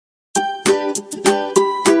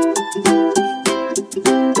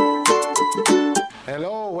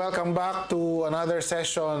Hello, welcome back to another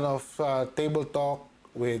session of Table Talk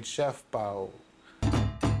with Chef Pao.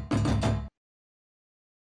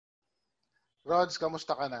 Rods,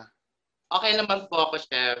 kamusta ka na? Okay naman po ako,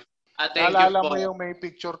 Chef. Thank you Naalala po. mo yung may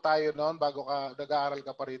picture tayo noon bago ka nag-aaral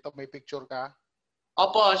ka pa rito, may picture ka?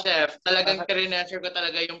 Opo, Chef. Talagang treasure ko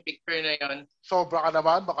talaga yung picture na yon. Sobra ka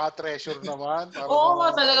naman, baka treasure naman. Para Oo,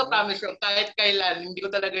 naman, talaga promise ko. Kahit kailan, hindi ko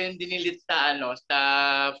talaga yung dinilit sa, sa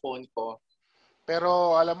phone ko.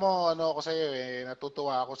 Pero alam mo, ano ako sa'yo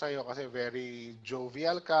natutuwa ako sa'yo kasi very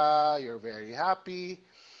jovial ka, you're very happy.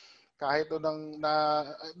 Kahit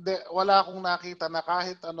wala akong nakita na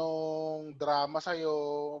kahit anong drama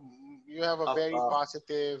sa'yo, you have a very Opo.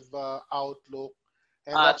 positive outlook.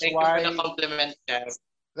 And Thank you for the compliment, Chef.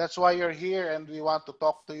 that's why you're here and we want to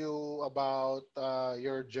talk to you about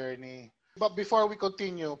your journey. But before we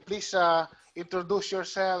continue, please introduce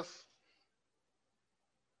yourself.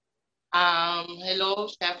 Hello,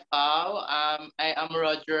 Chef Pao. I am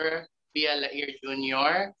Roger Villair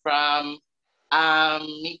Jr. from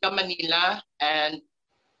Nika, Manila. And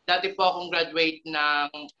dati po akong graduate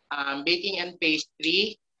ng Baking and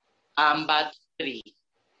Pastry, Batch 3.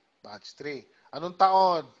 Batch 3. Anong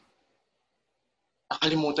taon?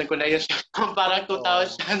 Nakalimutan ko na yun. Parang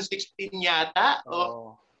 2016 yata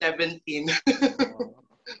o 17.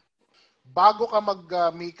 Bago ka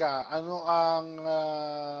mag-Mika, ano ang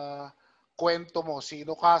kwento mo?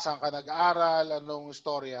 Sino ka? Saan ka nag-aaral? Anong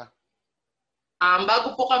istorya?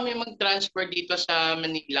 Bago po kami mag-transfer dito sa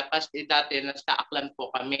Manila kasi dati nasa Aklan po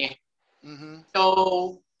kami. Mm-hmm.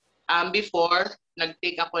 So, before,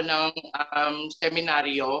 nag-take ako ng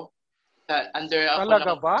seminaryo. Under ako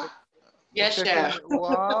Talaga ba? Yes, Chef.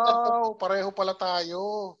 Wow! Pareho pala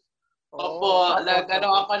tayo. Opo,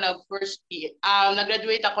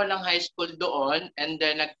 nag-graduate ako ng high school doon and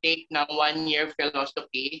then nag-take ng 1-year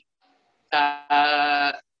philosophy sa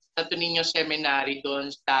Santo Niño Seminary doon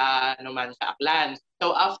sa Aklan.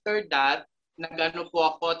 So after that,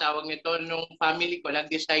 po ako, tawag nito, nung family ko,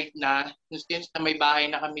 nag-decide na, since na may bahay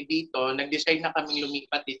na kami dito, nag-decide na kaming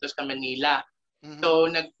lumipat dito sa Manila. Mm-hmm. So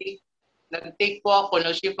nag-take po ako,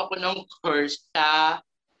 nag-shift ako ng course sa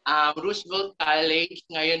Roosevelt College,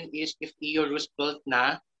 ngayon is FEU Roosevelt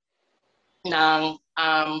na, ng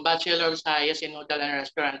Bachelor of Science in Hotel and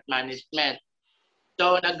Restaurant Management.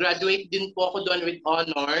 So, nag-graduate din po ako doon with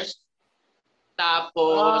honors.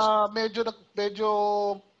 Tapos... medyo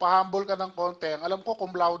pa-humble ka ng konti. Alam ko cum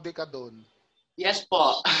laude ka doon. Yes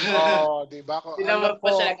po. Di ba? Hindi naman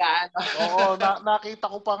po sa nagaan. Nakita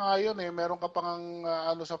ko pa nga yun Meron ka pang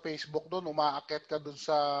sa Facebook doon, umaakyat ka doon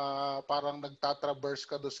sa, parang nagtatraverse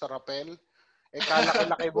ka doon sa rappel.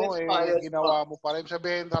 Kalaki-laki mo, ginawa mo pa rin.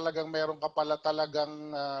 Sabihin talagang meron ka pala talagang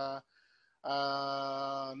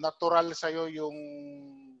natural sa'yo yung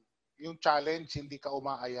challenge, hindi ka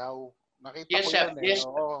umaayaw. Nakita ko yan Yes.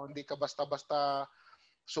 Oo, hindi ka basta-basta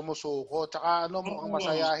sumusuko. Tsaka mukhang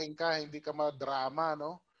masayahin ka, hindi ka madrama,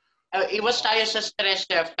 no? Iwas tayo sa stress,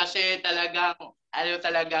 Chef, kasi talagang,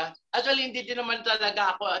 actually hindi din naman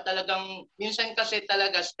talaga ako, talagang, minsan kasi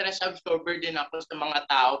talaga stress absorber din ako sa mga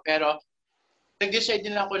tao, pero nag-decide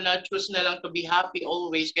din ako na choose na lang to be happy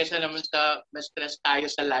always kaysa naman sa ma-stress tayo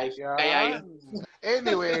sa life. Yan. Kaya yun.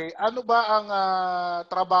 Anyway, ano ba ang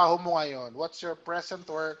trabaho mo ngayon? What's your present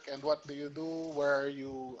work and what do you do? Where are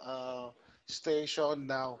you stationed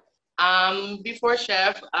now? Before,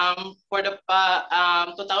 Chef, for the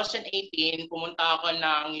 2018, pumunta ako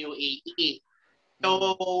ng UAE.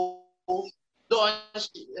 So, doon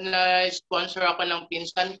na-sponsor ako ng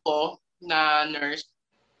pinsan ko na nurse.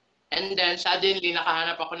 And then, suddenly,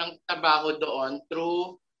 nakahanap ako ng trabaho doon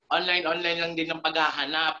through online lang din ng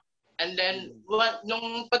paghahanap. And then,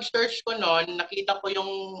 nung pag-search ko noon, nakita ko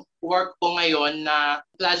yung work ko ngayon na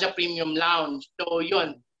Plaza Premium Lounge. So,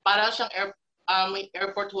 yun. Para siyang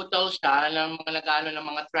airport hotel siya ng mga nag-ano ng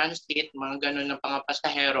mga transit, mga ganun ng mga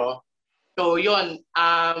pasahero. So, yun.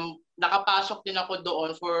 Nakapasok din ako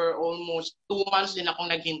doon for almost 2 months din akong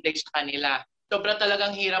naghintay sa kanila. Sobra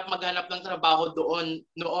talagang hirap maghanap ng trabaho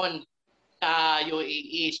noon sa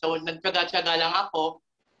UAE. So, nagtyaga-tyaga lang ako.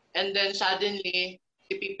 And then, suddenly,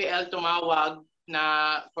 si PPL tumawag na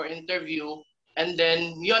for interview. And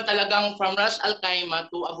then, yun talagang from Ras Al Khaimah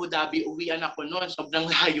to Abu Dhabi, uwian ako noon. Sobrang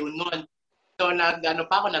layo noon. So,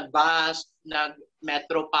 nag-bus,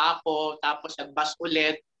 nag-metro pa ako, tapos nag-bus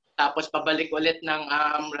ulit, tapos pabalik ulit ng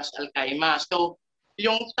Ras Al Khaimah. So,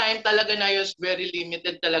 yung time talaga na yun is very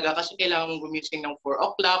limited talaga kasi kailangan mong gumising ng 4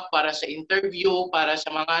 o'clock para sa interview, para sa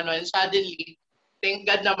mga and suddenly, thank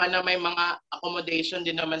God naman na may mga accommodation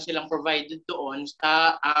din naman silang provided doon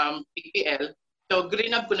sa PPL. So,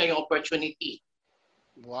 green up ko na yung opportunity.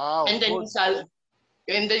 Wow. And then,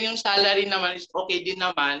 And then yung salary naman is okay din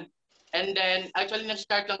naman. And then actually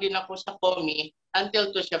nag-start lang din ako sa Comi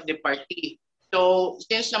until to Chef de Partie. So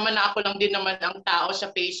since naman na ako lang din naman ang tao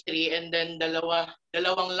sa pastry and then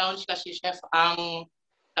dalawang lounge kasi chef ang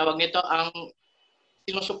tawag nito ang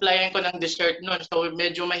sinusupplyan ko ng dessert noon. So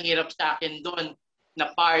medyo mahirap sa akin doon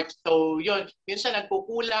na part. So yun, minsan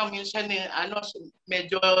nagkukulang, minsan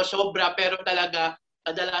medyo sobra pero talaga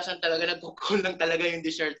kadalasan talaga nagkukulang talaga yung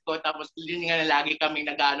dessert ko. Tapos yun nga na lagi kaming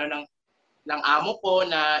nag-ano ng amo ko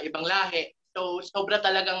na ibang lahi. So sobra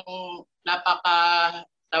talagang napaka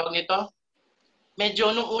tawag nito.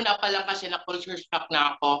 Medyo nung una pa lang kasi na culture shock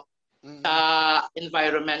na ako sa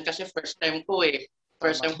environment kasi first time ko eh.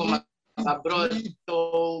 First time ko mag-abroad. So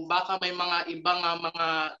baka may mga ibang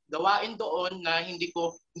mga gawain doon na hindi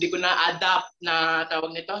ko na-adapt na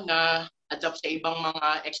tawag nito na adapt sa ibang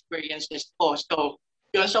mga experiences ko. So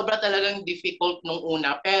yun sobra talagang difficult nung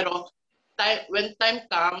una pero when time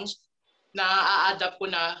comes na-adapt ko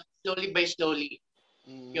na slowly by slowly.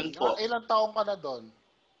 Yun po. Ilang taong ka na doon?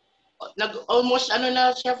 Almost na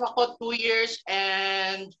chef ako 2 years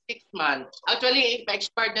and 6 months. Actually,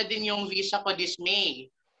 expired na din yung visa ko this May.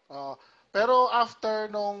 Pero after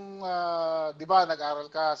nung, di ba, nag-aral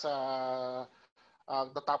ka sa,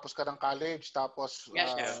 natapos ka ng college, tapos,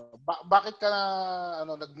 Yes, chef. bakit ka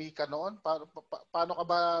nag-Mika noon? Paano ka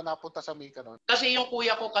ba napunta sa Mika noon? Kasi yung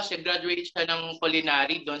kuya ko kasi graduate siya ng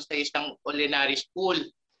culinary doon sa isang culinary school.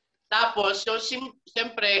 Tapos, so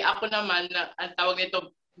siyempre, ako naman, ang tawag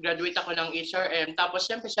nito, graduate ako ng HRM. Tapos,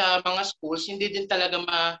 siyempre sa mga schools, hindi din talaga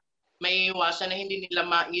may iwasan na hindi nila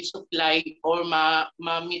ma-supply or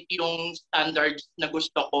ma-meet yung standards na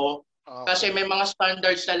gusto ko. Okay. Kasi may mga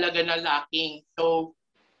standards talaga na lacking. So,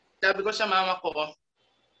 sabi ko sa mama ko,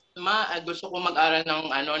 gusto ko mag-aral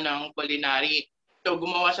ng culinary. So,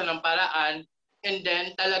 gumawa siya ng paraan. And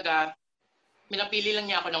then, talaga, pinapili lang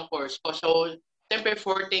niya ako ng course ko. So, siyempre,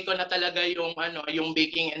 forte ko na talaga yung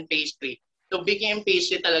baking and pastry. So, baking and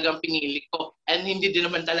pastry talagang pinili ko. And hindi din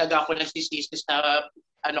naman talaga ako nagsisisi sa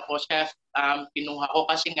chef, pinuha ko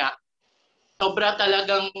kasi nga, sobra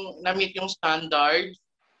talagang na-meet yung standard,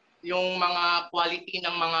 yung mga quality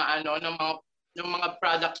ng mga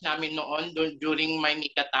products namin noon during my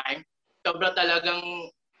Mika time. Sobra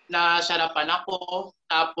talagang nasarapan ako,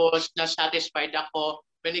 tapos na-satisfied ako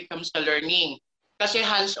when it comes to learning. Kasi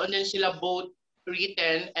hands-on din sila both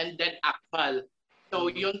written and then actual. So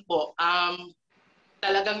yun po,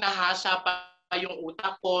 talagang nahasa pa yung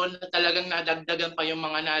utak ko, talagang nadagdagan pa yung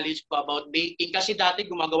mga knowledge ko about baking. Kasi dati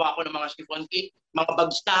gumagawa ako ng mga chiffon cake, mga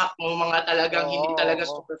bagsak, mga talagang hindi talaga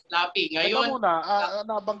super sloppy. Ngayon, teka muna,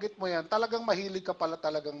 nabanggit mo yan, talagang mahilig ka pala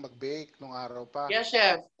talagang mag-bake nung araw pa. Yes,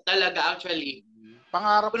 chef. Talaga actually.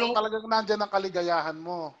 Pangarap mo talagang nandyan ang kaligayahan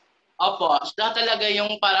mo. Opo. Talaga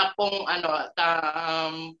yung para kung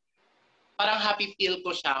parang happy feel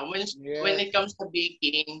ko siya. When it comes to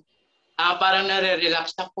baking, parang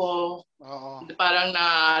nare-relax ako.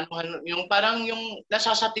 Parang yung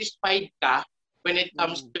nasasatisfied ka when it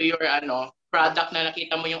comes to your product na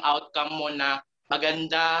nakita mo yung outcome mo na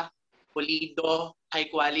maganda, pulido, high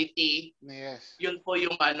quality. Yes. Yun po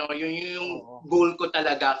yung goal ko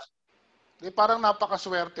talaga. Parang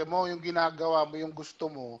napakaswerte mo yung ginagawa mo, yung gusto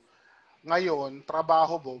mo. Ngayon,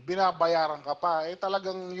 trabaho mo, binabayaran ka pa.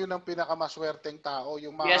 Talagang yun ang pinakamaswerteng tao.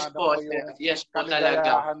 Yung mahanap mo yung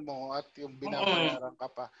kaligayahan mo at yung binabayaran ka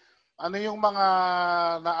pa. Ano yung mga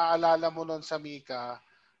naaalala mo nun sa Mika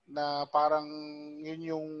na parang yun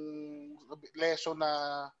yung lesson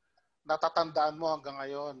na natatandaan mo hanggang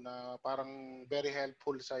ngayon na parang very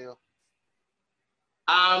helpful sa'yo?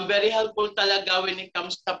 Very helpful talaga when it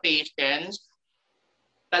comes to patience.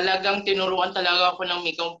 Talagang tinuruan talaga ako ng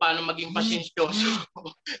Mika kung paano maging pasensyoso.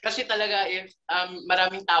 Kasi talaga,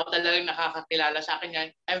 maraming tao talagang nakakakilala sa akin yan.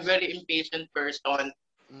 I'm very impatient person.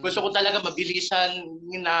 Gusto ko talaga mabilisan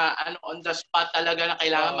na on the spot talaga na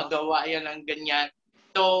kailangan magawa yan ng ganyan.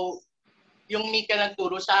 So, yung Mika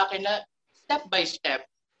nagturo sa akin na step by step.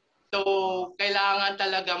 So, kailangan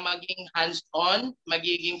talaga maging hands-on,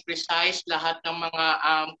 magiging precise lahat ng mga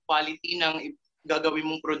quality ng gagawin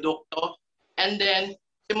mong produkto. And then,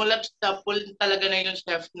 simulat sa full talaga na yun,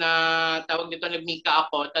 chef, na tawag dito, nag-Mika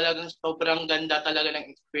ako, talagang sobrang ganda talaga ng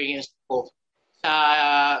experience ko sa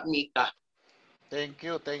Mika. Thank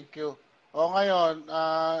you, thank you. Ngayon,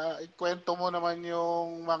 ikwento mo naman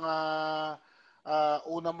yung mga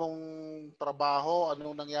una mong trabaho,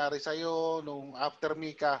 anong nangyari sa'yo nung after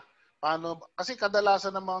Mika. Paano, kasi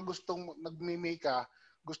kadalasan ng mga gustong nagmimika,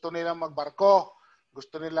 gusto nila magbarko.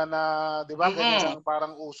 Gusto nila na, di ba, ganyan ang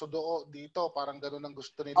parang uso dito, parang ganun ang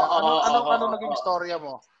gusto nila. Ano naging storya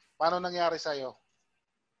mo? Paano nangyari sa'yo?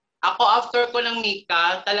 Ako after ko ng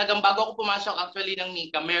Mika, talagang bago ako pumasok actually ng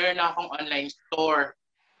Mika, meron na akong online store.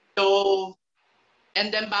 So,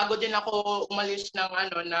 and then bago din ako umalis ng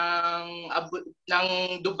ng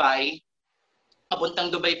Dubai,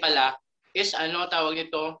 papuntang Dubai pala, is tawag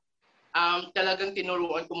nito, talagang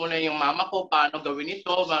tinuruan ko muna yung mama ko paano gawin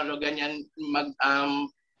ito, paano ganyan mag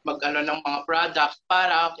ng mga products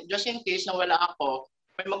para just in case na wala ako,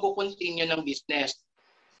 may magkukontinue ng business.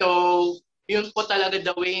 So, yun po talaga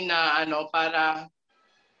the way na para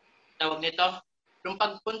tawag nito. Nung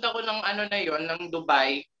pagpunta ko ng na yon ng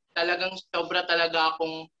Dubai, talagang sobra talaga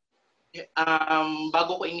akong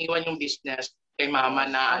bago ko iniwan yung business kay mama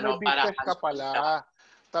na may para business ka pala.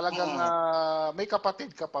 Talagang may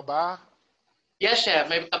kapatid ka pa ba? Yes,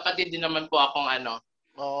 chef. May kapatid din naman po akong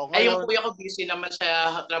Oo, Ay, yung ngayon, kuya ko busy naman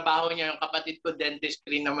sa trabaho niya. Yung kapatid ko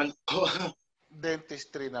dentistry naman po.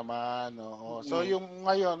 dentistry naman. Oo. So yung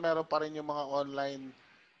ngayon, meron pa rin yung mga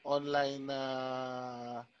online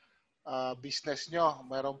business nyo.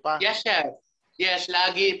 Meron pa. Yes, chef. Yes,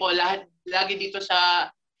 lagi po. Lagi dito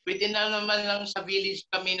within na naman lang sa village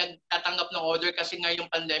kami nagtatanggap ng order kasi nga yung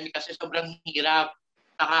pandemic kasi sobrang hirap.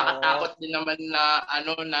 Nakakatakot din naman na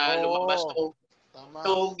na lumabas. Oo. Tama.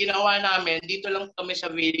 So, ginawa namin, dito lang kami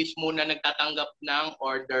sa village muna nagtatanggap ng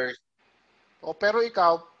orders. Pero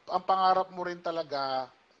ikaw, ang pangarap mo rin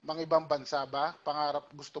talaga, mga ibang bansa ba?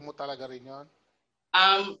 Pangarap, gusto mo talaga rin yon?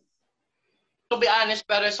 To be honest,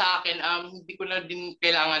 pero sa akin, hindi ko na din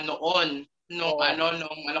kailangan noon.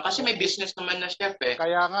 Kasi may business naman na chef eh.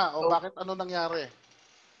 Kaya nga, bakit ano nangyari?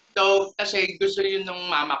 So, kasi gusto yun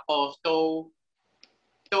ng mama ko. So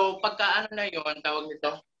pagka na yun, tawag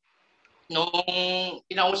nito, nung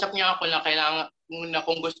kinausap niya ako na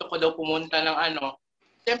kung gusto ko daw pumunta ng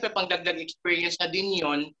siyempre pangdagdag experience na din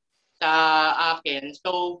yun sa akin.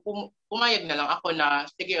 So pumayag na lang ako na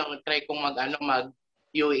sige, try kong mag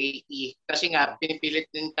UAE. Kasi nga pinipilit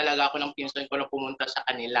din talaga ako ng pinsan ko na pumunta sa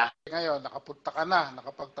kanila. Ngayon, nakapunta ka na,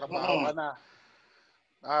 nakapagtrabaho ka na.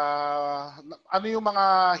 Ano yung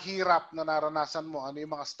mga hirap na naranasan mo? Ano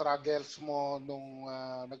yung mga struggles mo nung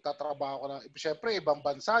nagtatrabaho ka na? Siyempre, ibang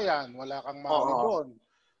bansa yan. Wala kang mami doon.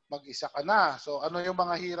 Mag-isa ka na. So, ano yung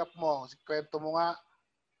mga hirap mo? Kwento mo nga.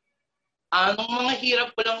 Ang mga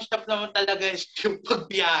hirap ko lang stop naman talaga is yung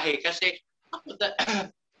pagbiyahe. Kasi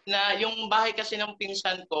na yung bahay kasi ng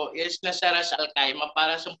pinsan ko is nasa Ras Al Khaimah,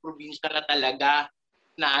 para sa probinsya na talaga.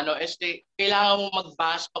 Na kailangan mo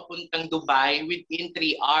mag-bus papuntang Dubai within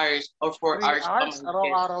 3 hours or 4 hours. 3 hours?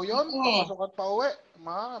 Araw-araw yun? Papasok at pauwi?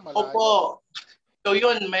 Malayo. Opo. So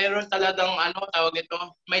yun, mayroon talagang tawag ito,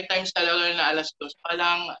 may times talaga na alas 2 pa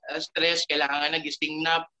lang, stress, kailangan nagising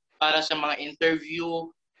na para sa mga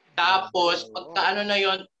interview. Tapos, pagka na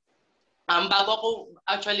yun, bago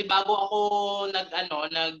ako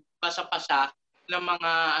nagpasa-pasa ng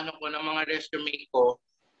mga ng mga resume ko,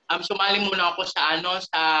 sumali muna ako sa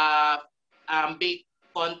bake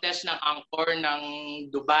contest ng Angkor ng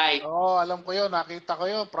Dubai. Alam ko yun. Nakita ko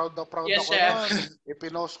yun. Proud na proud yes, ako nun.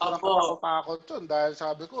 Ipinost ko ng katakot-takot yun. Dahil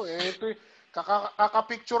sabi ko, ito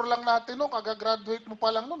kaka-picture lang natin no, kagagraduate mo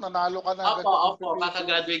pa lang no, nanalo ka na agad. Opo,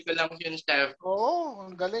 kaka-graduate ko lang yun, chef. Oo,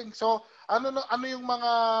 ang galing. So, ano yung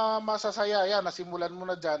mga masasaya yan, nasimulan mo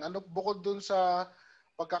na dyan? Bukod dun sa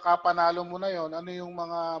pagkakapanalo mo na yon, ano yung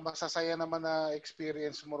mga masasaya naman na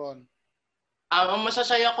experience mo ron? Ang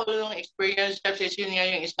masasaya ko yung experience, chef, is yun nga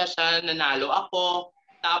yung isa sa nanalo ako.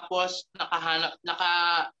 Tapos,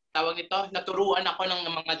 naturuan ako ng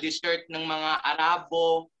mga dessert ng mga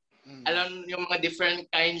Arabo. Alam yung mga different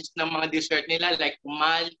kinds ng mga dessert nila like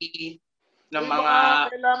umali, ng mga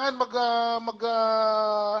kailangan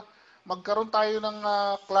magkaroon tayo ng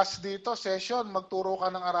class dito, session, magturo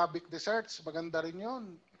ka ng Arabic desserts. Maganda rin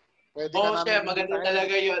 'yun. Pwede ka namin. Chef, maganda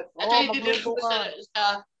talaga 'yun. Actually, dito ko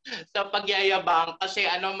sa pagyayabang kasi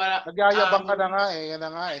nagyayabang ka na nga eh. Yan na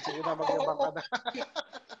nga eh. Sige na, magyabang ka na.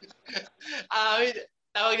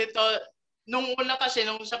 Tawag dito, nung una kasi,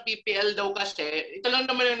 nung sa PPL daw kasi, ito lang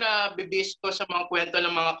naman yung nabibase ko sa mga kwento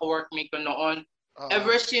ng mga co-workmate ko noon.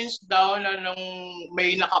 Ever since daw na nung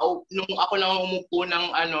ako lang umupo ng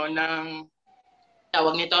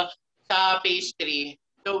tawag nito, sa pastry.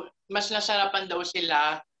 So, mas nasarapan daw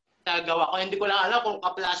sila sa gawa ko. Hindi ko lang alam kung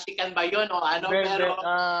kaplastikan ba yun o pero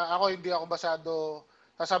ako hindi ako basado.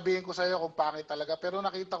 Sasabihin ko sa iyo kung pangit talaga. Pero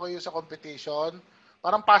nakita ko yun sa competition.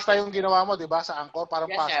 Parang pasta yung ginawa mo, di ba? Sa Angkor,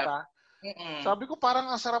 parang pasta. Sabi ko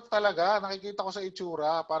parang ang sarap talaga. Nakikita ko sa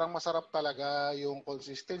itsura, parang masarap talaga yung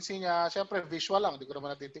consistency niya. Siyempre visual lang, hindi ko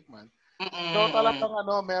naman natitikman. So talagang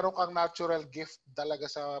meron kang natural gift talaga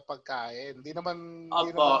sa pagkain. Hindi naman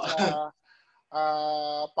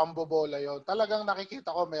pambobola yon. Talagang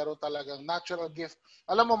nakikita ko meron talagang natural gift.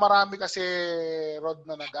 Alam mo, marami kasi, Rod,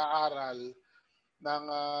 na nag-aaral ng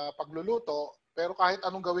pagluluto, pero kahit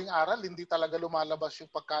anong gawing aral, hindi talaga lumalabas yung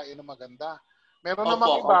pagkain na maganda. Meron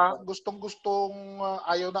namang iba, gustong-gustong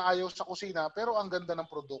ayaw na ayaw sa kusina, pero ang ganda ng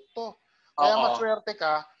produkto. Kaya maswerte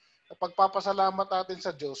ka, pagpapasalamat natin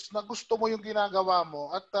sa Diyos na gusto mo yung ginagawa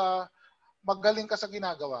mo at magaling ka sa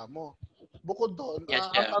ginagawa mo. Bukod doon,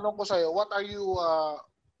 ang tanong ko sa'yo, what are you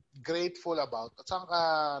grateful about? At saan ka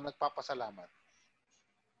nagpapasalamat?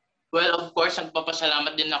 Well, of course,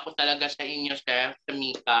 nagpapasalamat din ako talaga sa inyo, Chef, sa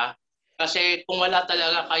Mika. Kasi kung wala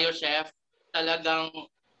talaga kayo, Chef, talagang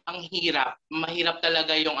ang hirap. Mahirap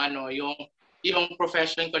talaga yung yung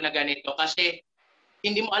profession ko na ganito. Kasi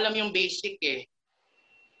hindi mo alam yung basic eh.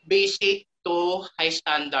 Basic to high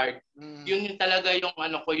standard. Yun yung talaga yung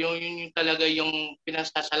yun yung talaga yung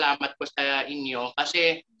pinasasalamat ko sa inyo.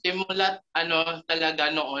 Kasi simulat talaga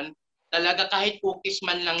noon, talaga kahit cookies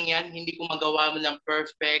man lang yan, hindi ko magawa ng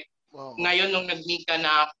perfect. Ngayon nung nag-Mika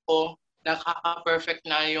na ako, nakaka-perfect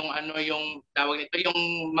na yung yung tawag nito,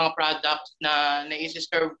 yung mga products na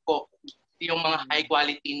i-serve ko, yung mga high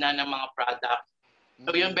quality na ng mga products.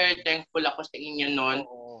 So yun, very thankful ako sa inyo noon.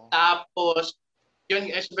 Tapos yun,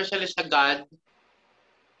 especially sa God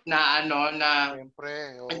na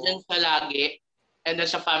siyempre, andyan siya lagi, and then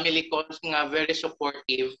sa family ko nga very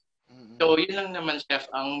supportive. So yun lang naman, Chef,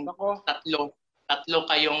 ang tatlo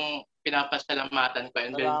kayong pinapasalamatan ko,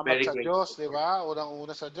 and then very sa grateful. Diyos, di ba?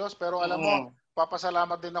 Unang-una sa Diyos. Pero alam mo,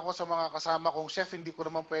 papasalamat din ako sa mga kasama kong chef. Hindi ko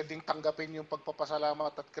naman pwedeng tanggapin yung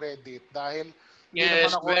pagpapasalamat at credit dahil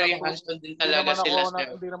yes, very hands-on din talaga sila,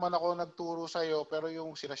 Chef. Hindi naman ako nagturo sa iyo, pero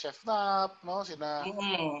yung sina Chef Nap, no, sina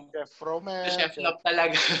Chef Romel, Chef Nap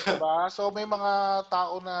talaga. Diba? So may mga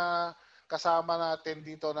tao na kasama natin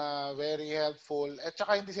dito na very helpful at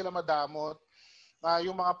saka hindi sila madamot.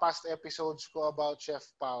 Yung mga past episodes ko about Chef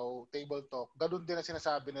Pao, Table Talk, ganun din ang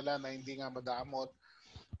sinasabi nila na hindi nga madamot.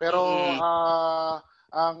 Pero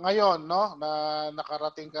ngayon, no, na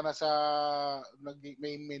nakarating ka na sa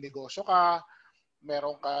may negosyo ka,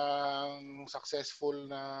 meron kang successful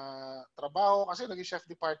na trabaho kasi naging chef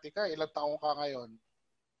de party ka. Ilang taong ka ngayon?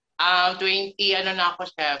 20, na ako,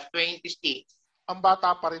 Chef, 26. Ang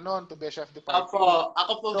bata pa rin noon to be a chef de party.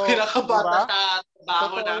 Ako po pinakabata sa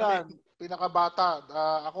trabaho namin. Yan, pinakabata.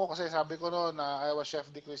 Ako kasi sabi ko noon na I was chef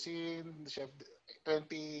de cuisine, chef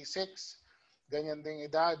 26, ganyan ding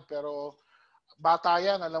edad. Pero bata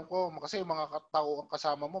yan, alam ko. Kasi yung mga tao ang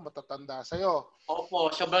kasama mo, matatanda sa'yo.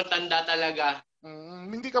 Opo, sobrang tanda talaga.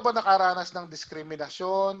 Hindi ka ba nakaranas ng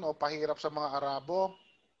diskriminasyon o pahirap sa mga Arabo?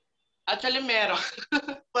 Actually, meron.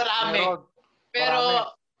 Marami. Pero,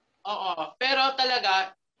 pero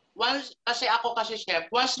talaga, kasi chef,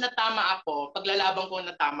 once natama ako, paglalaban ko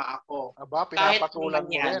natama ako. Aba, pinapatulan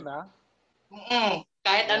mo rin, ha?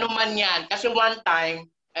 Kahit ano man yan. Kasi one time,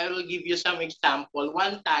 I will give you some example.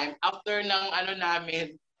 One time, after ng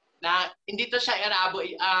namin, na hindi to siya Arabo,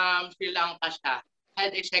 Sri Lanka siya,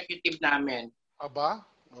 head executive namin. Aba?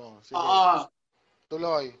 Sige. Oo.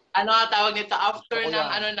 Tuloy. Tawag nito, after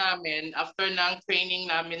ng training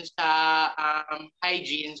namin sa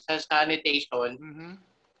hygiene, sa sanitation,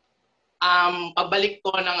 pagbalik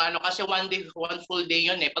ko ng kasi one full day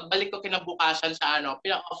yun eh. Pagbalik ko kinabukasan sa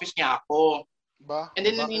pina-office niya ako. And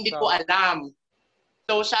then hindi ko alam.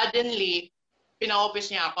 So suddenly, pina-office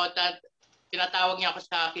niya ako at tinatawag niya ako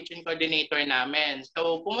sa kitchen coordinator namin.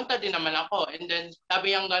 So pumunta din naman ako. And then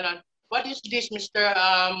sabi niya gano'n, "What is this, Mr.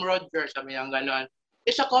 Roger?" Sabi niya gano'n.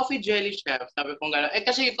 "It's a coffee jelly, chef." Sabi ko gano'n.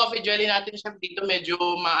 Kasi yung coffee jelly natin, chef, dito medyo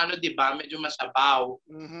di ba? Medyo masabaw.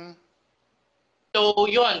 So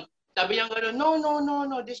yun. Sabi niya gano'n,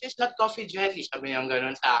 no, this is not coffee jelly. Sabi niya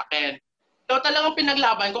gano'n sa akin. So talagang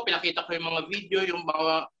pinaglaban ko, pinakita ko yung mga video, yung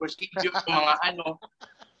mga procedure, yung mga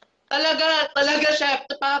Talaga, chef.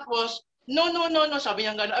 Tapos, no, sabi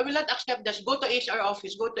niya gano'n, "I will not accept this. Go to HR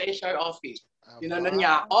office, go to HR office." Tinanon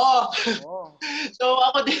niya ako. So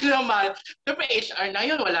ako din naman, siyempre HR na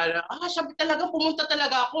yun, wala na. Sabi talaga, pumunta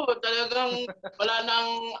talaga ako. Talagang wala nang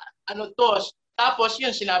Tapos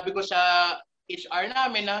yun, sinabi ko sa HR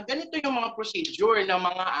namin na ganito yung mga procedure ng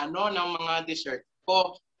mga ng mga dessert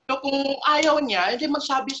ko. So kung ayaw niya, hindi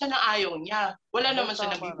magsabi siya na ayaw niya. Wala naman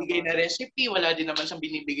siya nagbibigay na recipe, wala din naman siya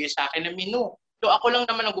binibigay sa akin na menu. So ako lang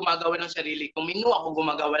naman ang gumagawa ng sarili kong menu, ako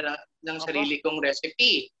gumagawa ng sarili kong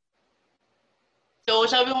recipe. So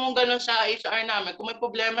sabi mo gano'n sa HR namin, kung may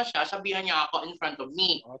problema siya, sabihan niya ako in front of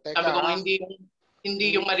me. Sabi ko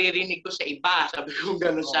hindi yung maririnig ko sa iba. Sabi ko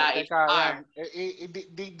gano'n sa HR.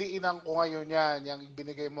 Diinan ko ngayon yan, yung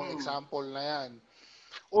binigay mong example na yan.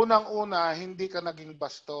 unang-una, hindi ka naging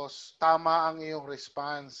bastos. Tama ang iyong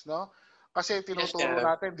response, no? Kasi Yes, tinuturo chef.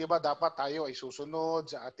 natin, di ba, dapat tayo ay susunod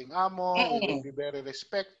sa ating amo, we will Mm-mm. be very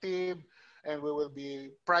respective, and we will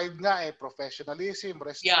be, pride nga professionalism,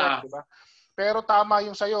 respect, Yeah. di ba? Pero tama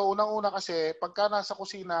yung sa'yo. Unang-una kasi, pagka nasa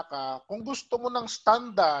kusina ka, kung gusto mo ng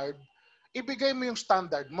standard, ibigay mo yung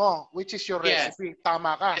standard mo, which is your Yes. recipe.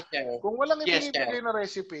 Tama ka. Yes, chef. Kung walang Yes, chef. ibinibigay na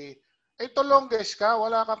recipe, ito longest ka,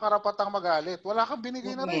 wala kang karapatang magalit. Wala kang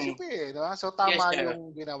binigay na Mm-mm. recipe. No? So Yes, tama chef.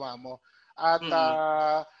 yung ginawa mo. At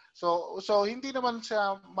Mm-mm. so hindi naman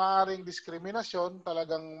siya maaring diskriminasyon,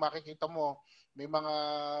 talagang makikita mo may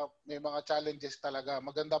mga challenges talaga.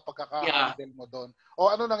 Maganda Yeah. pagkaka-handle mo doon. O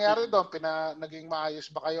ano nangyari doon? Naging maayos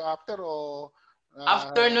ba kayo after o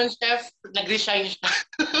After nun, chef, nag-resign siya.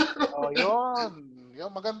 yun.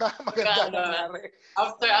 Yun maganda nangyari.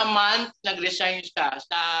 After a month, nag-resign siya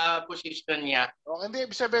sa position niya. Hindi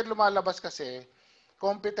ibig sabihin lumalabas kasi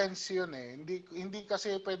competence yun Hindi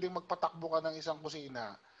kasi pwedeng magpatakbo ka ng isang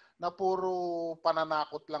kusina na puro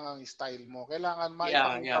pananakot lang ang style mo. Kailangan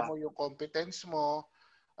maipakita Yeah. mo yung competence mo,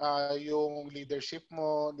 yung leadership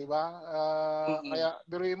mo, di ba? Mm-mm. Kaya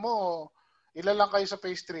biruin mo, ilan lang kayo sa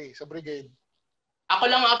pastry, sa brigade? Ako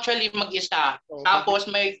lang actually mag-isa. So, Tapos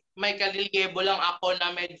may kaliliebo lang ako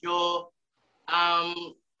na medyo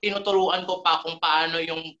tinuturuan ko pa kung paano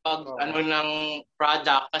yung ano ng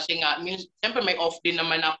product kasi nga siyempre may off din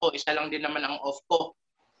naman ako, isa lang din naman ang off ko.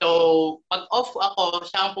 So pag off ako,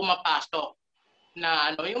 siya ang pumapasok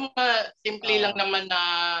na ano yung mga simple lang naman na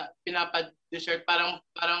pinapa-dessert parang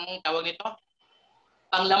tawag nito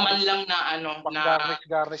panglaman lang na ano pang na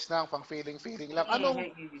garnish lang, pang feeling lang.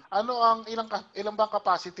 Ano ang ilang bang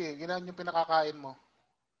capacity? Ilan yung pinakakain mo?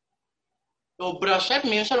 sobra, chef.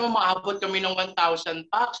 Minsan umaabot kami ng 1,000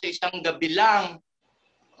 packs sa isang gabi lang.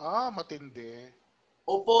 Matindi.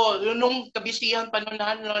 Opo, nung kabisihan pa nung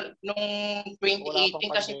Wala pang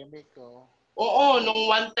 2018 kasi pandemic. oo, nung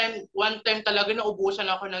one time talaga naubusan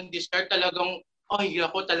ako ng dessert talagang ay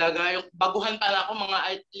ako talaga yung baguhan pa lang ako mga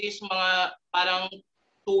at least mga parang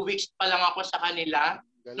 2 weeks pa lang ako sa kanila.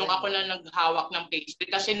 Galing, Nung ako na naghawak ng pastry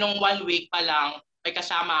kasi nung 1 week pa lang may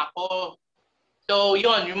kasama ako. So,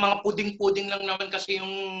 yun, yung mga puding-puding lang naman kasi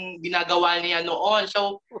yung ginagawa niya noon.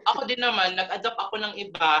 So, ako din naman, nag-adapt ako ng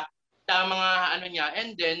iba sa mga ano niya.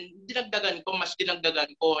 And then, mas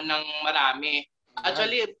dinagdagan ko ng marami.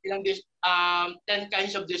 Actually, 10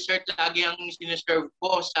 kinds of dessert lagi ang siniserve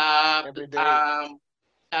ko sa everyday.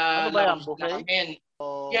 Ano ba yan, lounge buffet? namin.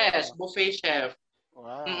 Yes, buffet chef.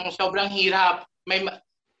 Wow. Sobrang hirap.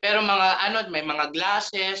 Pero may mga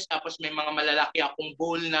glasses, tapos may mga malalaki akong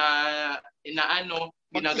bowl na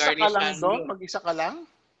Mag-isa ka lang ginagarnishan. doon? Mag-isa ka lang?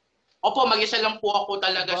 Opo, mag-isa lang po ako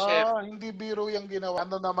talaga, chef. Hindi biro yung ginawa.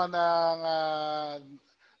 Ano naman ang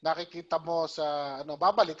nakikita mo sa,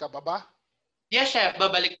 babalik ka ba? Yes, chef,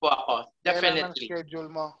 babalik po ako. Kailan ang Definitely. schedule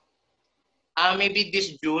mo? Maybe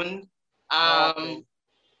this June. Okay.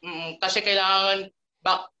 Kasi kailangan,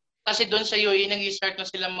 kasi doon sa UAE, nag-start na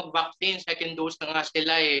sila mag-vaccine. Second dose na nga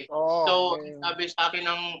sila eh. So, sabi sa akin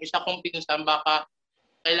ng isa kong pinsan, baka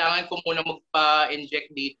kailangan ko muna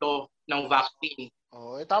magpa-inject dito ng vaccine.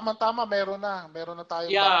 Tama-tama, meron na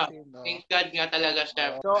tayong vaccine. Thank God nga talaga,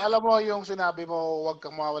 chef. So, alam mo yung sinabi mo, huwag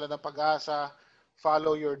kang mawala ng pag-asa,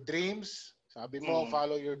 follow your dreams. Sabi mo,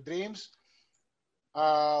 follow your dreams.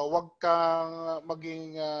 Huwag kang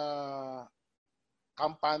maging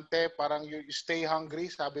kampante, parang you stay hungry,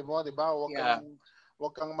 sabi mo, di ba?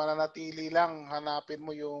 Huwag kang mananatili lang, hanapin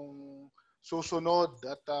mo yung susunod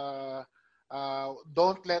at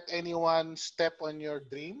don't let anyone step on your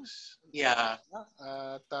dreams. Yeah.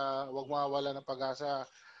 At huwag mawawala ng pag-asa.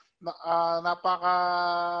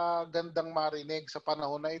 Napakagandang marinig sa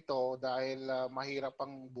panahon na ito dahil mahirap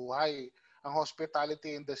ang buhay. Ang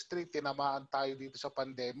hospitality industry, tinamaan tayo dito sa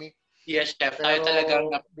pandemic. Yes, chef. Tayo talagang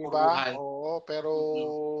napupuruhan. Oo, pero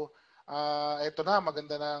ito na,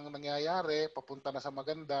 maganda na ang nangyayari. Papunta na sa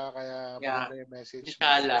maganda, kaya maganda yung message.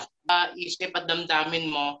 Inshallah. Isip at damdamin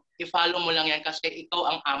mo, i-follow mo lang yan kasi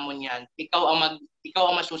ikaw ang amo niyan. Ikaw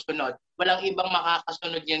ang masusunod. Walang ibang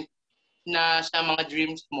makakasunod yan na sa mga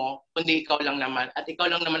dreams mo, kundi ikaw lang naman. At ikaw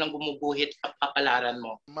lang naman ang bumubuhit sa kapalaran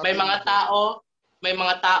mo. May mga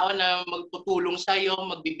tao na magtutulong sa iyo,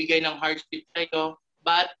 magbibigay ng hardship sa iyo,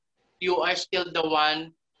 but you are still the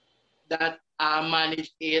one that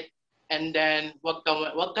manage it, and then wag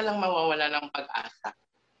ka lang mawawala ng pag-asa.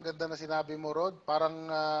 Ganda na sinabi mo, Rod. Parang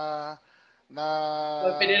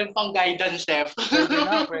pwede rin pang guidance, chef.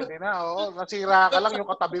 Pwede na. Oo. Nasira ka lang yung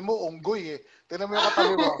katabi mo, unggoy eh. Tingnan mo yung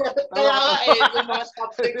katabi mo. Kaya nga yung mga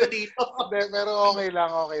subject ko dito. Pero okay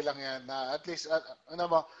lang yan. At least,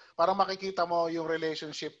 Para makikita mo yung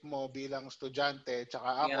relationship mo bilang estudyante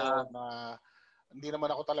tsaka ako Yeah. na hindi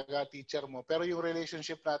naman ako talaga teacher mo. Pero yung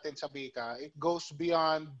relationship natin sa Bika, it goes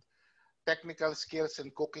beyond technical skills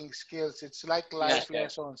and cooking skills. It's like life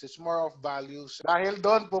Yes. lessons. It's more of values. Dahil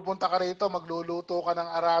doon, pupunta ka rito, magluluto ka ng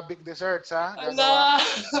Arabic desserts, ha? Gagawa.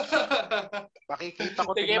 Ala! Pakikita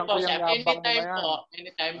ko, Sige tignan ko po, yung Chef. yabang mo na Anytime yan. po.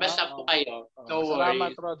 Anytime. Basta po kayo. No Salamat,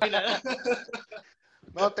 worries. Rod.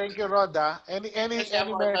 No, thank you, Rod. Any Chef,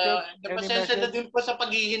 message? Any pasensya na message? din po sa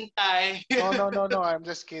paghihintay. No. I'm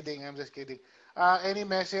just kidding. Any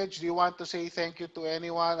message? Do you want to say thank you to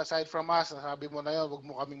anyone aside from us? Sabi mo na yun, huwag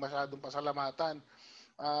mo kaming masyadong pasalamatan.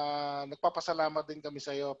 Nagpapasalamat din kami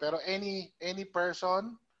sa iyo. Pero any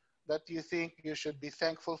person that you think you should be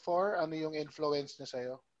thankful for, ano yung influence niya sa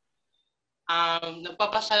iyo?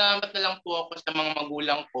 Nagpapasalamat na lang po ako sa mga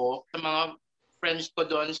magulang ko, sa mga friends ko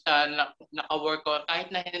doon sa naka-work ko. Kahit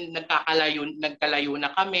na nagkalayo na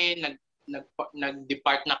kami,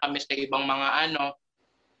 nag-depart na kami sa ibang mga ano.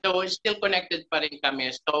 So, still connected pa rin kami.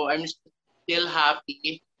 So, I'm still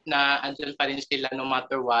happy na andun pa rin sila no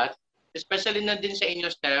matter what. Especially na din sa inyo,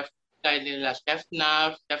 Chef. Dahil nila Chef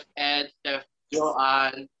Nav, Chef Ed, Chef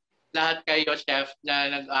Joanne, lahat kayo, Chef, na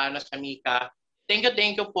nag-ano sa Mika. Thank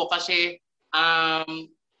you po kasi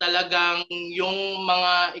talagang yung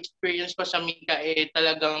mga experience ko sa Mika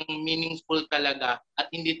talagang meaningful talaga at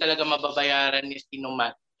hindi talaga mababayaran ni sino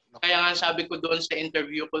man. Kaya nga sabi ko doon sa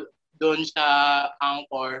interview ko, doon sa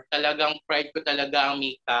Angkor, talagang pride ko talaga ang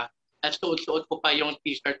Mika. At suot-suot ko pa yung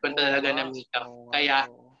t-shirt ko talaga na Mika. Kaya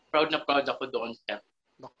proud na proud ako doon, Chef.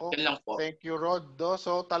 Nako, Yan lang po. thank you, Rod.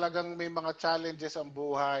 So talagang may mga challenges ang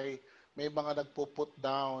buhay, may mga nagpo-put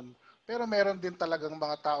down, pero meron din talagang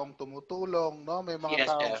mga taong tumutulong, no? May mga Yes,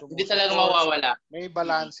 taong Chef. Hindi talaga sumusupport. mawawala. May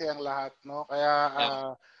balanse ang lahat, no? Kaya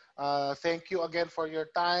thank you again for your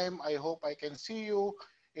time. I hope I can see you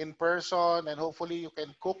in person and hopefully you can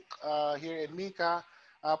cook here in Mika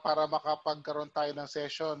para makapagkaroon tayo ng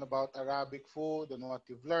session about Arabic food and what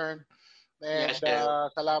you've learned. And Yes, Chef.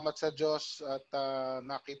 salamat sa Diyos at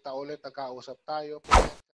nakita ulit, nagkausap tayo.